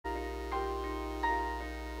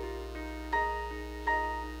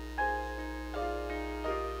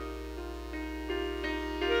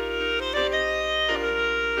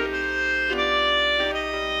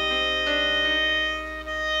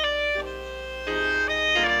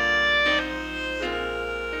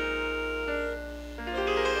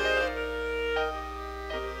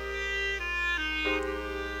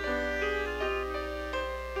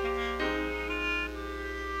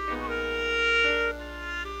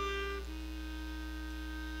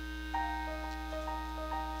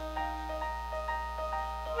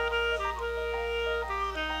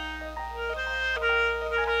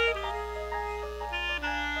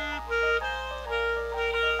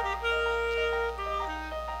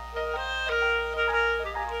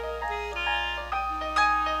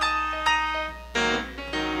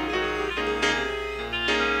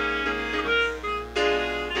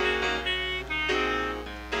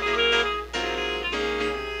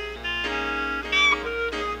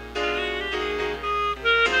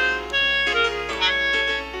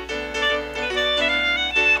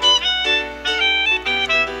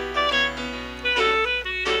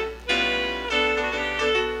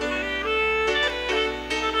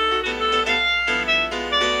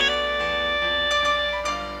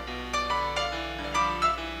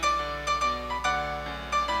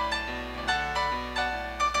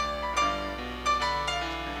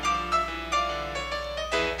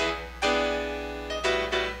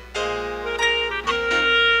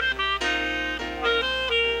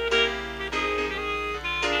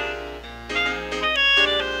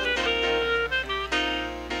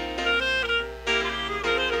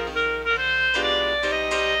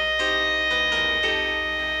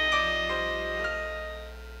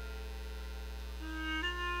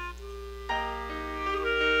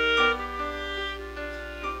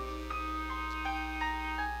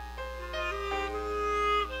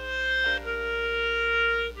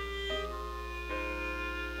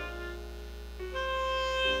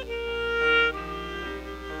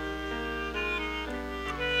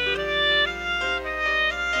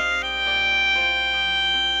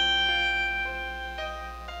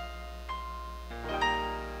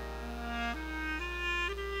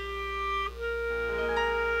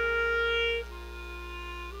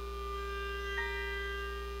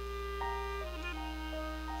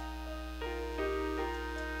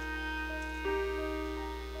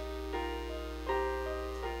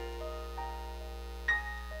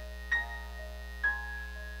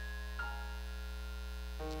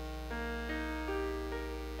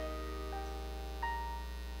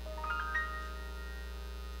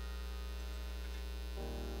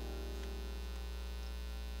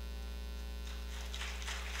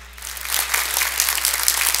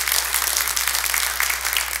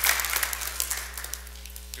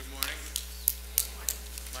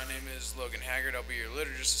name is Logan Haggard. I'll be your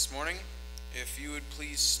liturgist this morning. If you would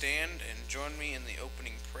please stand and join me in the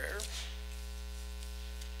opening prayer.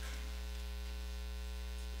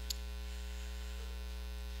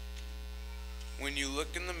 When you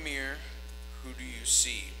look in the mirror, who do you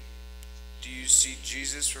see? Do you see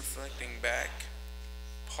Jesus reflecting back?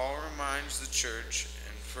 Paul reminds the church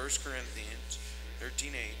in 1 Corinthians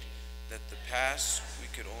 13:8 that the past we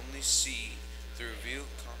could only see through revealed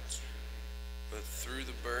concept, but through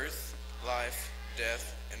the birth, life,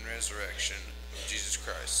 death, and resurrection of Jesus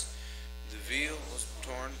Christ. The veil was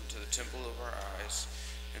torn to the temple of our eyes,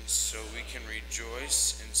 and so we can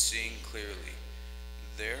rejoice in seeing clearly.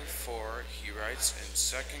 Therefore, he writes in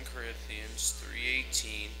 2 Corinthians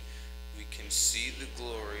 3:18, we can see the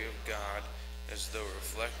glory of God as though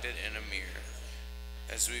reflected in a mirror.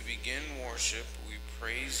 As we begin worship, we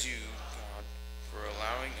praise you, God, for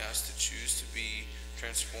allowing us to choose to be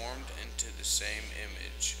transformed into the same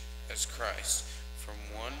image as Christ, from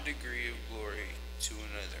one degree of glory to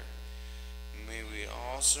another. May we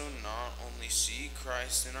also not only see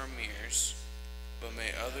Christ in our mirrors, but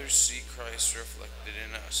may others see Christ reflected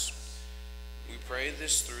in us. We pray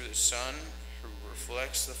this through the Son, who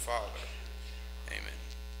reflects the Father. Amen.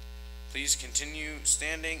 Please continue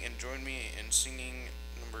standing and join me in singing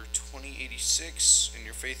number 2086 in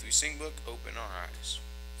your Faith We Sing book, Open Our Eyes.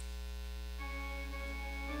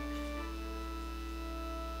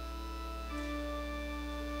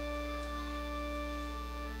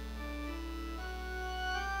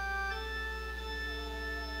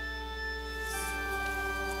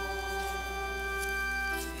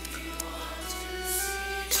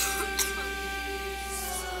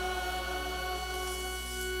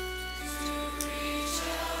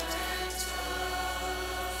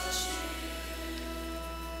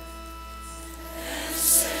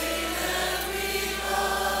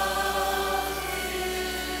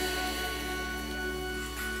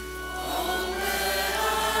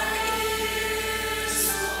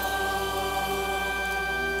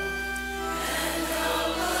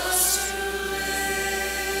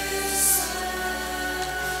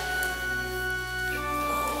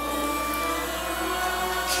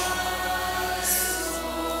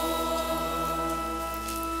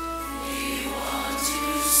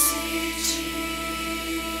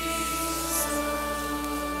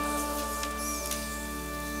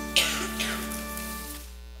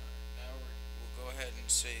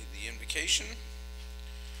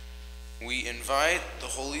 We invite the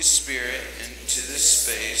Holy Spirit into this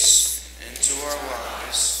space, into our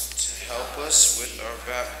lives, to help us with our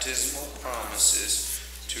baptismal promises,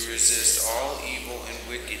 to resist all evil and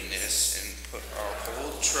wickedness, and put our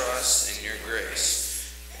whole trust in your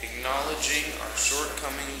grace, acknowledging our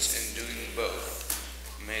shortcomings and doing both.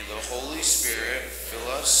 May the Holy Spirit fill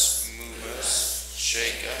us, move us,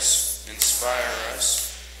 shake us, inspire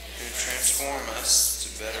us, and transform us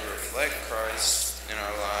to better reflect Christ in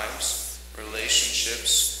our lives,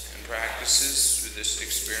 relationships, and practices through this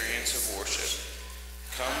experience of worship.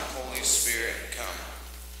 Come, Holy Spirit, come.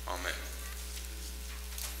 Amen.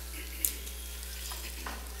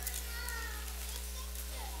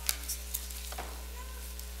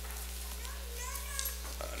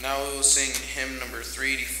 Now we will sing hymn number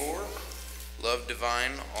 384, Love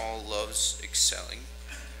Divine, All Loves Excelling.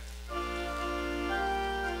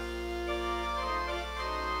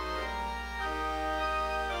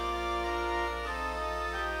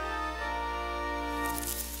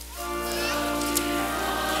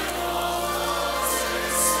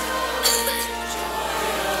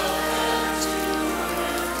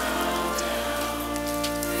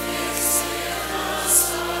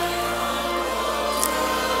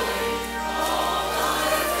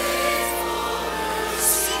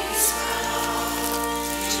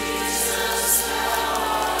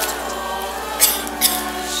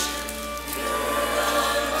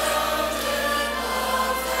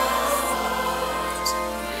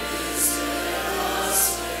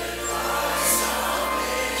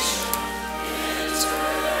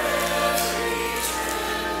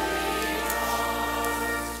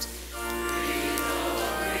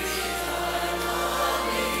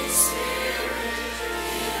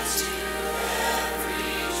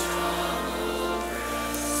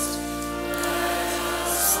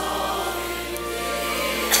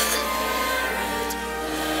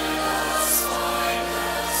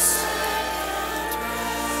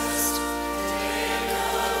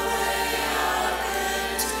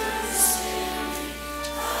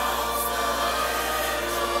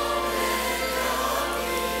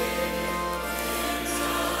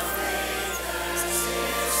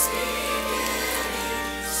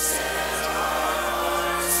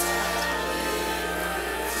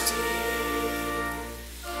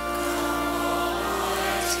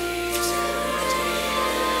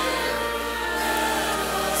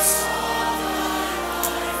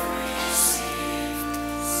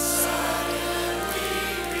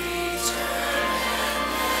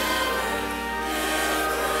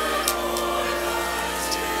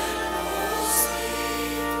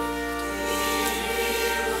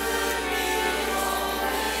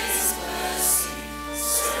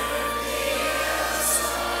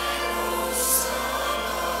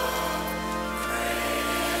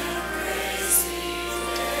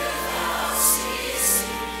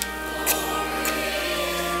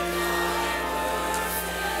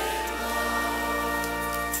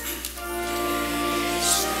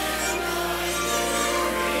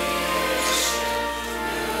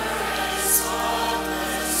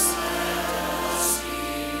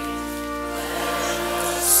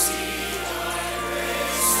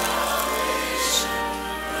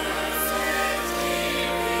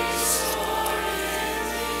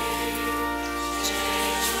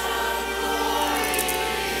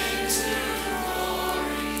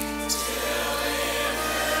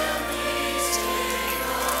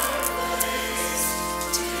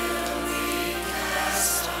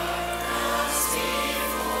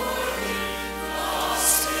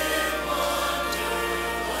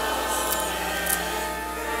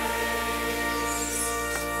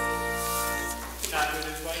 I would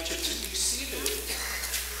invite you to be seated.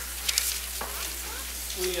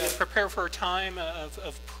 We prepare for a time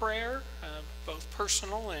of prayer, both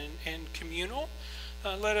personal and communal.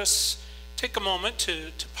 Let us take a moment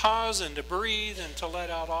to pause and to breathe and to let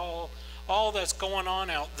out all that's going on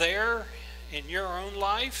out there in your own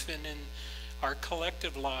life and in our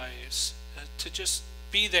collective lives, to just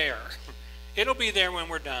be there. It'll be there when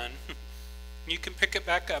we're done. You can pick it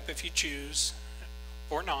back up if you choose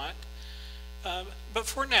or not. But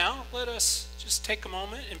for now, let us just take a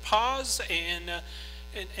moment and pause and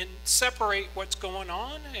separate what's going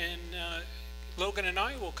on. And Logan and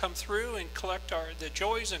I will come through and collect the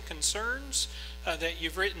joys and concerns that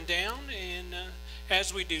you've written down. And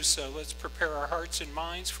as we do so, let's prepare our hearts and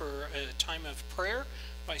minds for a time of prayer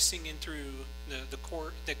by singing through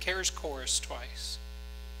the Cares Chorus twice.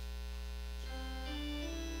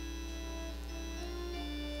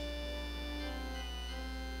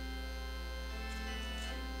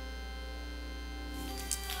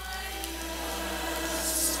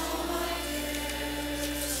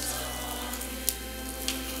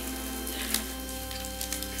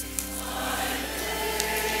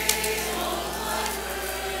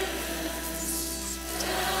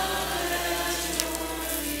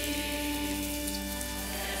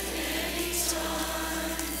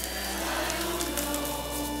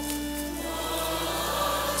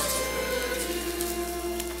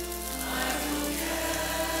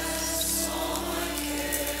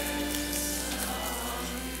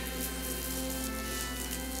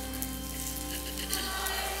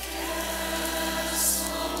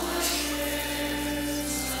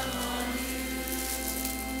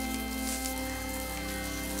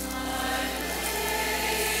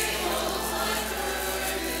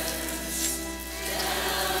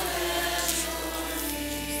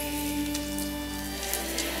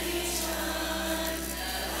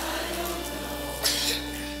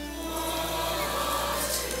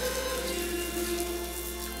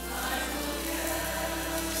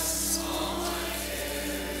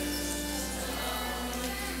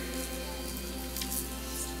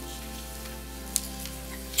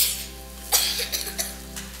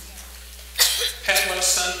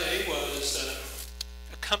 Last Sunday was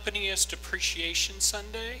Accompanist Appreciation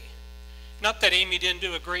Sunday. Not that Amy didn't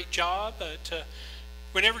do a great job, but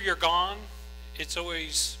whenever you're gone, it's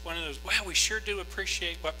always one of those, wow, we sure do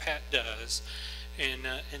appreciate what Pat does. And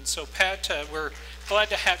so Pat, we're glad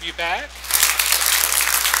to have you back.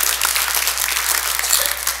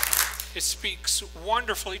 It speaks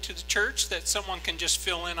wonderfully to the church that someone can just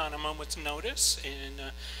fill in on a moment's notice. And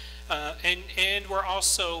we're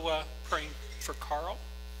also praying for Carl.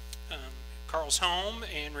 Carl's home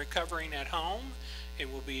and recovering at home,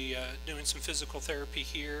 and we'll be doing some physical therapy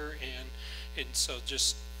here, and so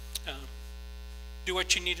just do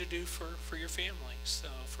what you need to do for your family, so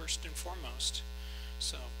first and foremost.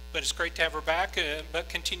 So, but it's great to have her back, but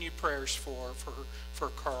continued prayers for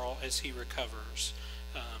Carl as he recovers.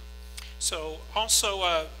 So also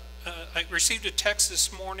I received a text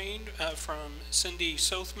this morning from Cindy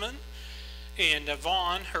Sothman. And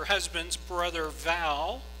Vaughn, her husband's brother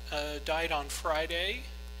Val, died on Friday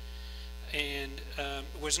and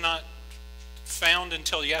was not found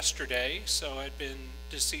until yesterday. So had been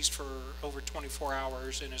deceased for over 24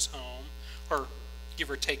 hours in his home, or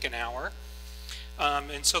give or take an hour.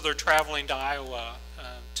 And so they're traveling to Iowa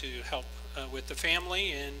to help with the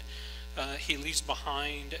family. And he leaves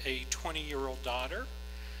behind a 20-year-old daughter.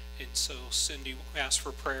 And so Cindy asked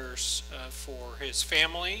for prayers for his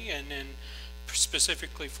family, and then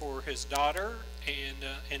specifically for his daughter,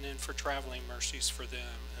 and then for traveling mercies for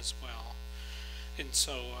them as well. And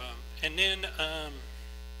so, and then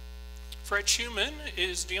Fred Schumann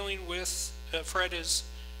is dealing with, Fred is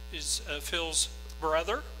Phil's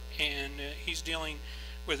brother, and he's dealing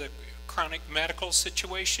with a chronic medical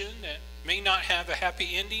situation that may not have a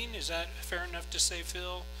happy ending. Is that fair enough to say,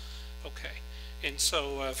 Phil? Okay. And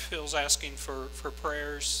so Phil's asking for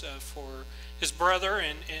prayers for his brother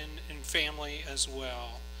and family as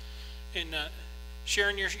well. And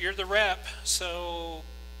Sharon, you're the rep. So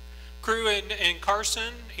Crew and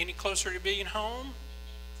Carson, any closer to being home?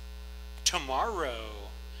 Tomorrow.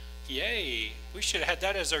 Yay. We should have had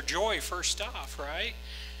that as our joy first off, right?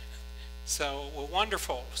 So, well,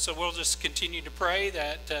 wonderful. So we'll just continue to pray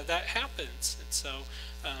that that happens. And so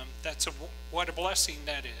what a blessing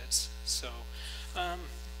that is. So,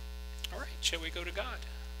 all right, shall we go to God?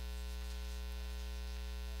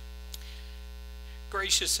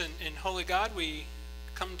 Gracious and holy God, we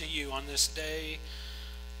come to you on this day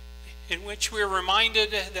in which we're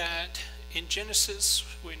reminded that in Genesis,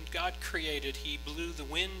 when God created, he blew the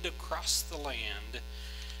wind across the land.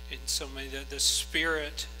 And so may the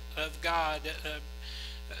Spirit of God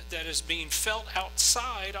that is being felt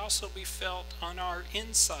outside also be felt on our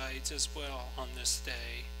insides as well on this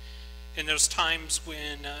day. In those times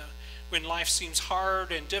when life seems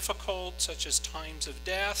hard and difficult, such as times of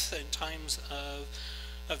death and times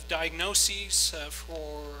of diagnoses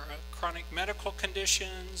for chronic medical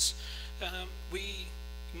conditions, we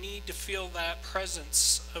need to feel that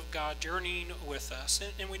presence of God journeying with us.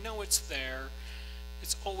 And we know it's there.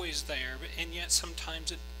 It's always there. And yet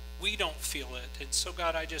sometimes we don't feel it. And so,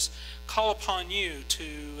 God, I just call upon you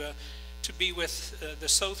to be with the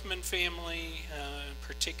Sothman family,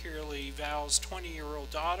 particularly Val's 20-year-old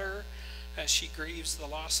daughter, as she grieves the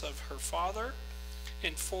loss of her father,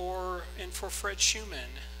 and for Fred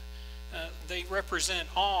Schumann. They represent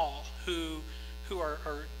all who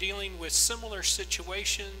are dealing with similar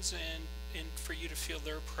situations, and for you to feel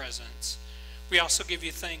their presence. We also give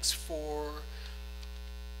you thanks for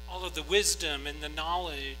all of the wisdom and the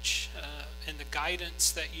knowledge and the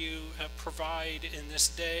guidance that you provide in this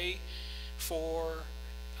day for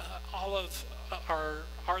all of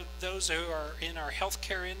those who are in our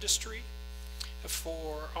healthcare industry,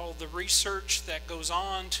 for all the research that goes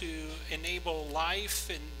on to enable life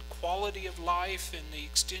and quality of life and the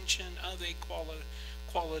extension of a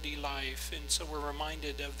quality life. And so we're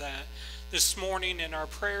reminded of that this morning in our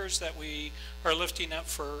prayers that we are lifting up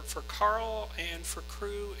for Carl and for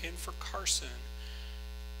Crew and for Carson.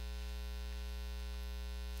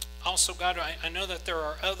 Also, God, I know that there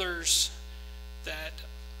are others that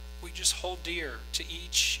we just hold dear to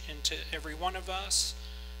each and to every one of us.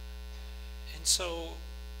 And so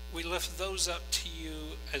we lift those up to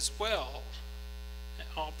you as well.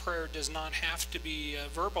 All prayer does not have to be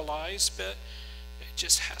verbalized, but it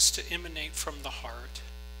just has to emanate from the heart.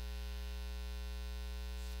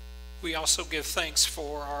 We also give thanks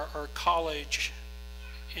for our college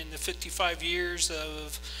in the 55 years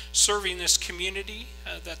of serving this community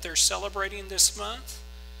that they're celebrating this month,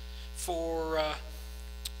 for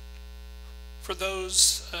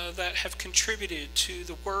those that have contributed to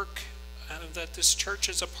the work that this church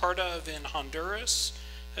is a part of in Honduras,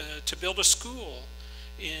 to build a school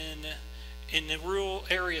in the rural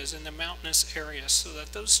areas, in the mountainous areas, so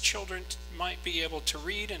that those children might be able to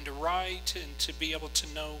read and to write and to be able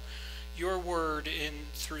to know your word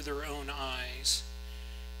through their own eyes.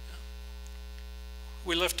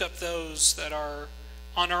 We lift up those that are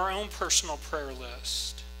on our own personal prayer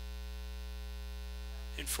list,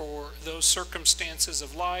 and for those circumstances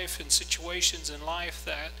of life and situations in life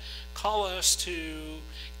that call us to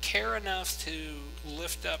care enough to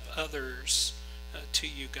lift up others to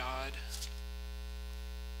you, God.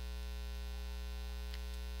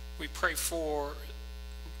 We pray for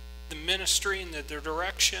the ministry and the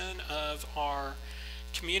direction of our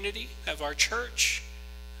community, of our church,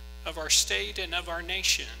 of our state, and of our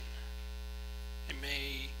nation. And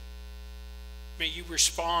may you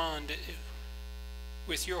respond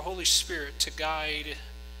with your Holy Spirit to guide,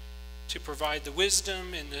 to provide the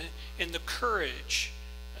wisdom and the courage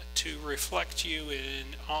to reflect you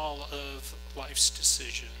in all of life's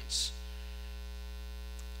decisions.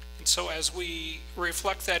 And so as we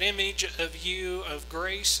reflect that image of you, of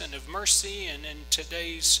grace and of mercy, and in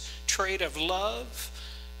today's trait of love,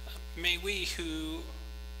 may we who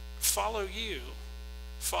follow you,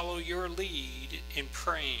 follow your lead in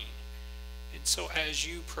praying. And so as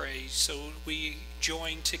you pray, so we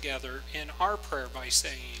join together in our prayer by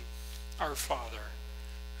saying, Our Father,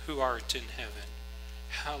 who art in heaven,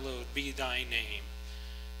 hallowed be thy name.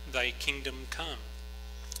 Thy kingdom come,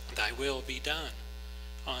 thy will be done,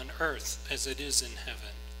 on earth as it is in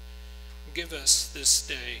heaven. Give us this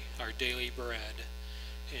day our daily bread,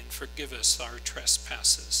 and forgive us our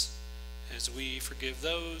trespasses, as we forgive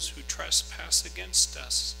those who trespass against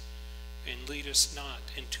us. And lead us not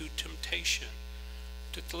into temptation,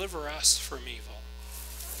 to deliver us from evil.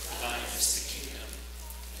 For thine is the kingdom,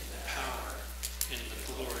 and the power, and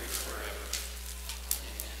the glory forever.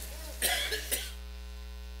 Amen.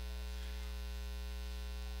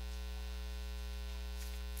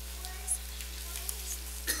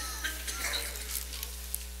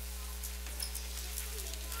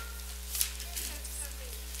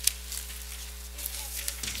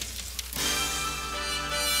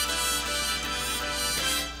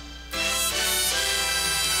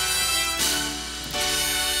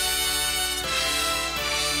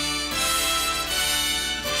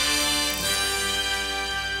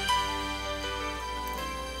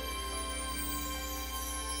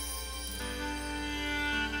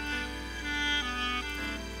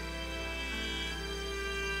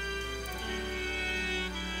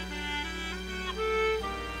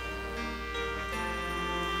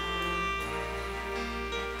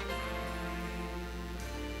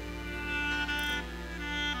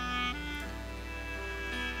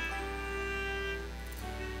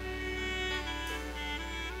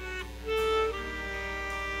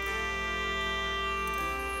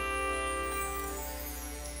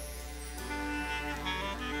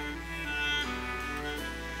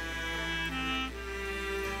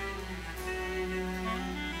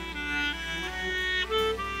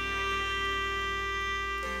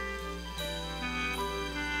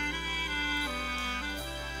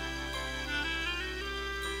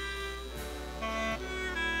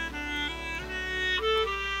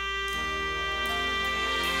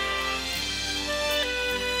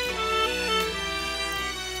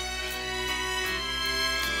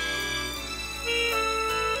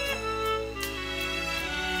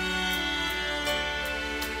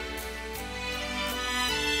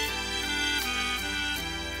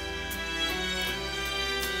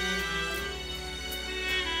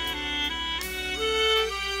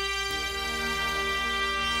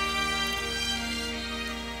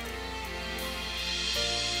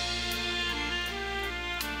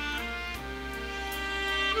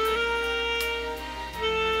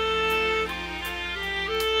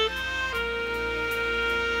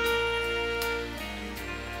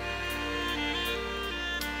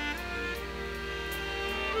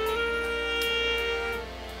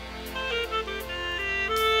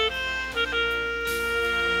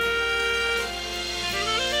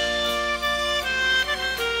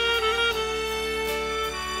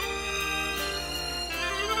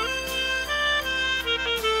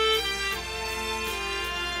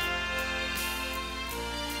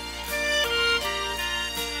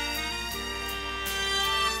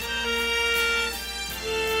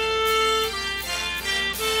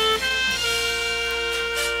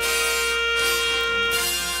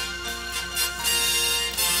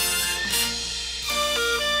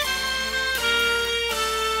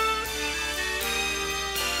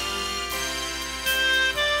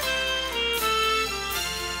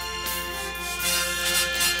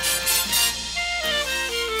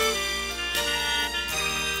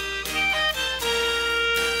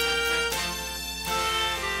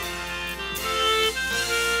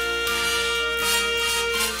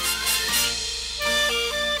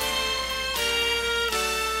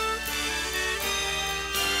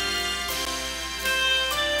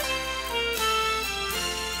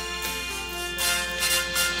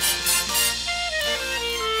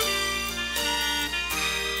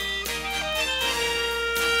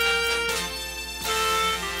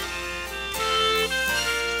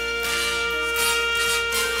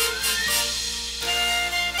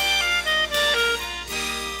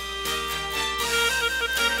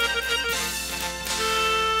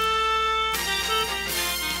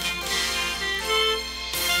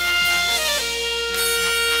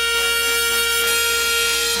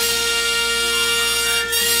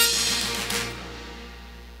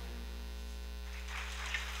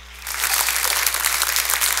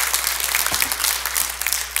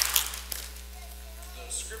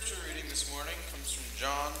 morning comes from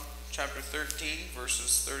John chapter 13,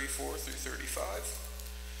 verses 34 through 35.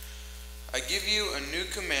 I give you a new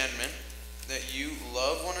commandment, that you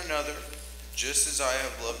love one another just as I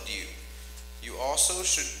have loved you. You also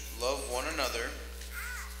should love one another.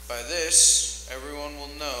 By this, everyone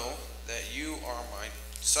will know that you are my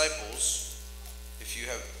disciples, if you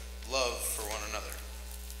have love for one another.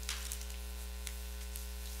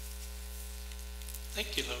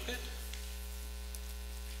 Thank you, Logan.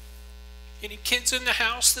 Any kids in the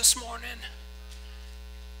house this morning?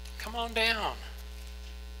 Come on down.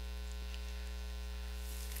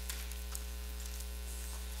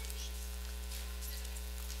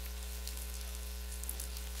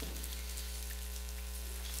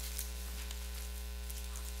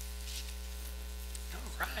 All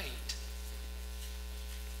right.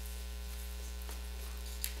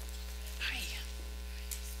 Hi.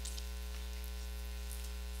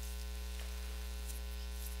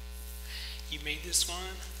 You made this one?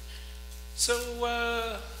 So,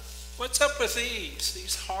 what's up with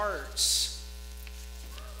these hearts?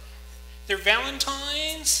 They're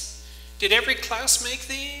Valentines? Did every class make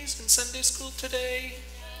these in Sunday school today?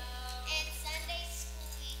 In Sunday school,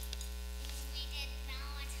 we did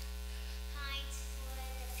Valentine's for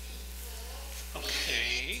the people.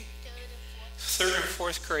 Okay. Third and fourth. Third and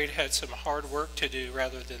fourth grade had some hard work to do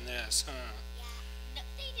rather than this, huh? Yeah. No,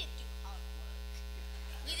 they didn't do hard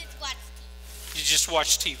work. We just watched TV. You just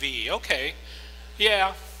watch TV, okay.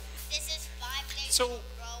 Yeah. This is 5 days So- in a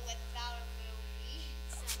row without a movie.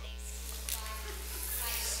 Sunday school.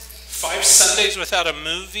 5 Sundays without a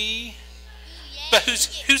movie? But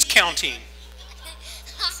who's counting?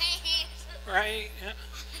 Right? Yeah.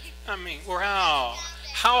 I mean, wow.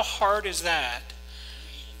 How hard is that?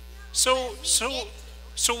 So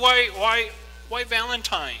why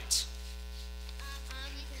Valentine's?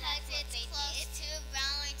 Because it's close to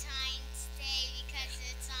Valentine's Day because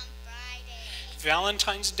it's on Friday.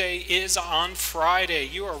 Valentine's Day is on Friday.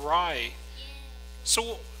 You are right.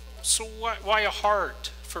 Yeah. So why a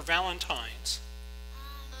heart for Valentine's?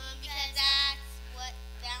 Because that's what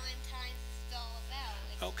Valentine's is all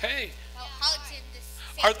about. Okay. Hugs in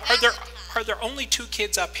the Are there only 2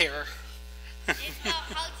 kids up here? It's about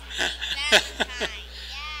hugs in Valentine. Yeah.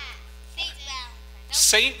 Saint Valentine.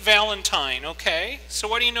 Saint Valentine, okay. So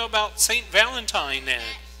what do you know about Saint Valentine then?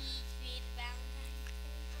 That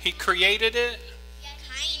He he created Valentine's Day. created it?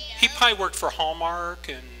 Kind of. He probably worked for Hallmark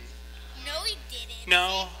and No, he didn't.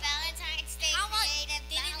 No. Valentine's Day created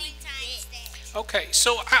Valentine's Day. okay.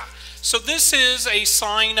 So this is a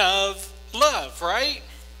sign of love, right?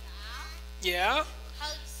 Yeah.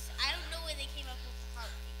 Hugs. I don't know where they came up with the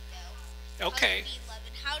heart thing though. Okay. Hugs be 11.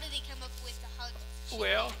 How did they come up with the hugs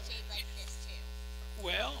Well. shaped like this too?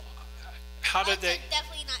 Well, how did Hugs they? are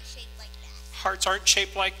definitely not shaped like that. Hearts aren't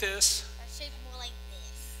shaped like this. They're shaped more like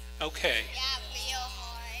this. Okay. Yeah, real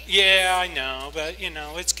hard. Yeah, I know, but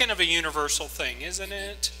it's kind of a universal thing, isn't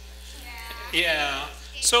it? Yeah.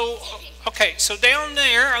 So, okay, so down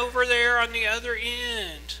there, over there on the other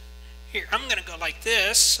end. Here, I'm going to go like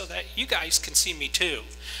this so that you guys can see me too.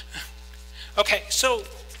 Okay, so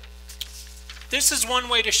this is one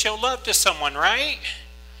way to show love to someone, right?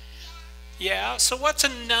 Yeah, so what's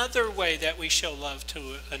another way that we show love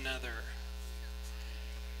to another?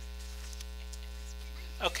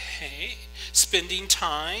 Okay, spending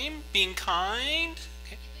time, being kind,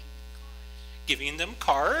 okay. Giving them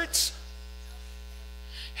cards,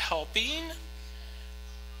 helping.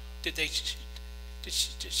 Did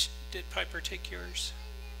Piper take yours?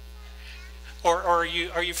 Or are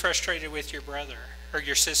you frustrated with your brother or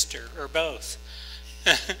your sister or both?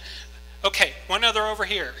 Okay, one other over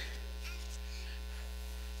here.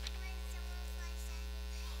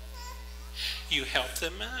 You help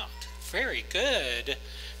them out. Very good.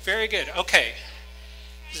 Very good. Okay.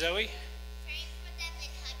 Zoe?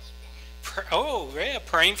 Oh, yeah,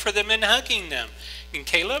 praying for them and hugging them. And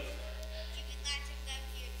Caleb?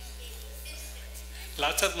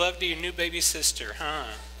 Lots of love to your new baby sister, huh?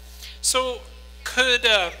 So,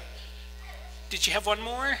 did you have one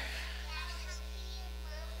more?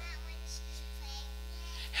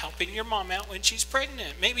 Helping your mom out when she's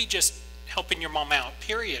pregnant. Maybe just helping your mom out,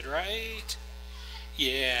 period, right?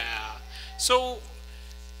 Yeah. So,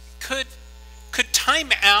 could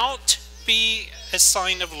time out be a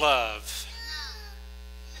sign of love?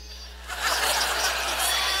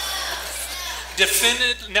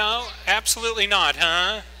 No, absolutely not,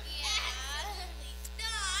 huh?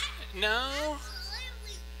 No?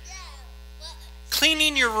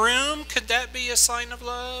 Cleaning your room, could that be a sign of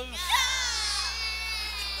love?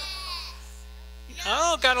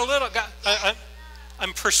 Oh,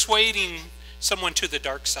 I'm persuading someone to the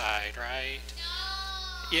dark side, right?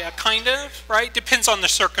 Yeah, kind of, right? Depends on the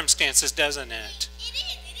circumstances, doesn't it?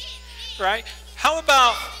 Right? How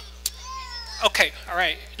about, okay, all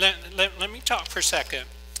right, let me talk for a second.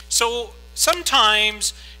 So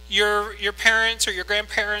sometimes your parents or your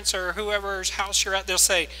grandparents or whoever's house you're at, they'll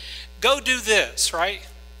say, go do this, right?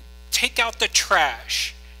 Take out the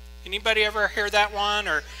trash. Anybody ever hear that one?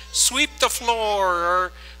 Or sweep the floor,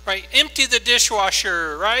 or right, empty the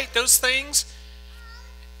dishwasher, right? Those things.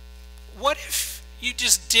 What if you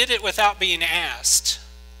just did it without being asked?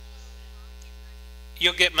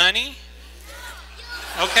 You'll get money?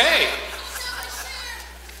 Okay.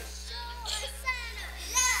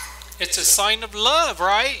 It's a sign of love,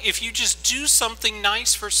 right? If you just do something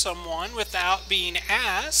nice for someone without being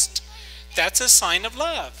asked, that's a sign of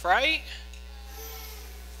love, right?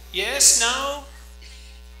 Yes, no?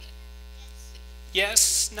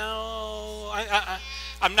 Yes, no?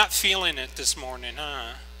 I'm not feeling it this morning,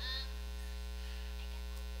 huh?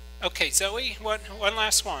 Okay, Zoe, one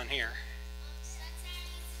last one here.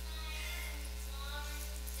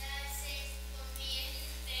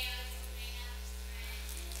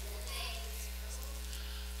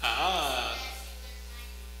 Ah.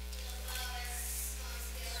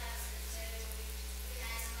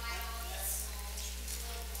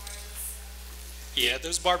 Yeah,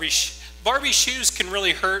 those Barbie shoes can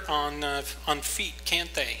really hurt on feet,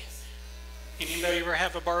 can't they? Anybody ever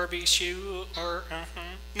have a Barbie shoe? Or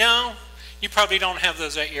No, you probably don't have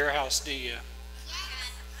those at your house, do you?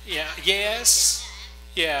 Yeah. Yes.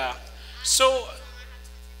 Yeah. So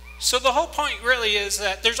the whole point really is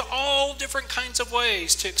that there's all different kinds of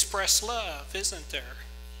ways to express love, isn't there?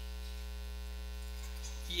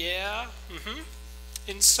 Yeah.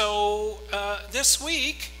 And so this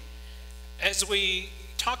week, as we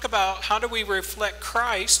talk about how do we reflect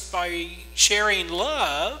Christ by sharing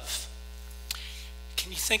love,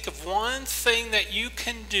 can you think of one thing that you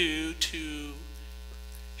can do to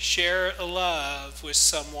share a love with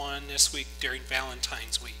someone this week during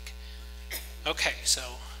Valentine's week? Okay, so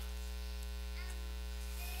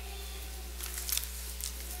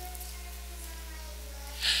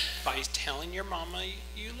by telling your mama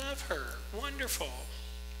you love her. Wonderful.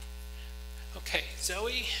 Okay,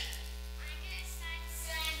 Zoe.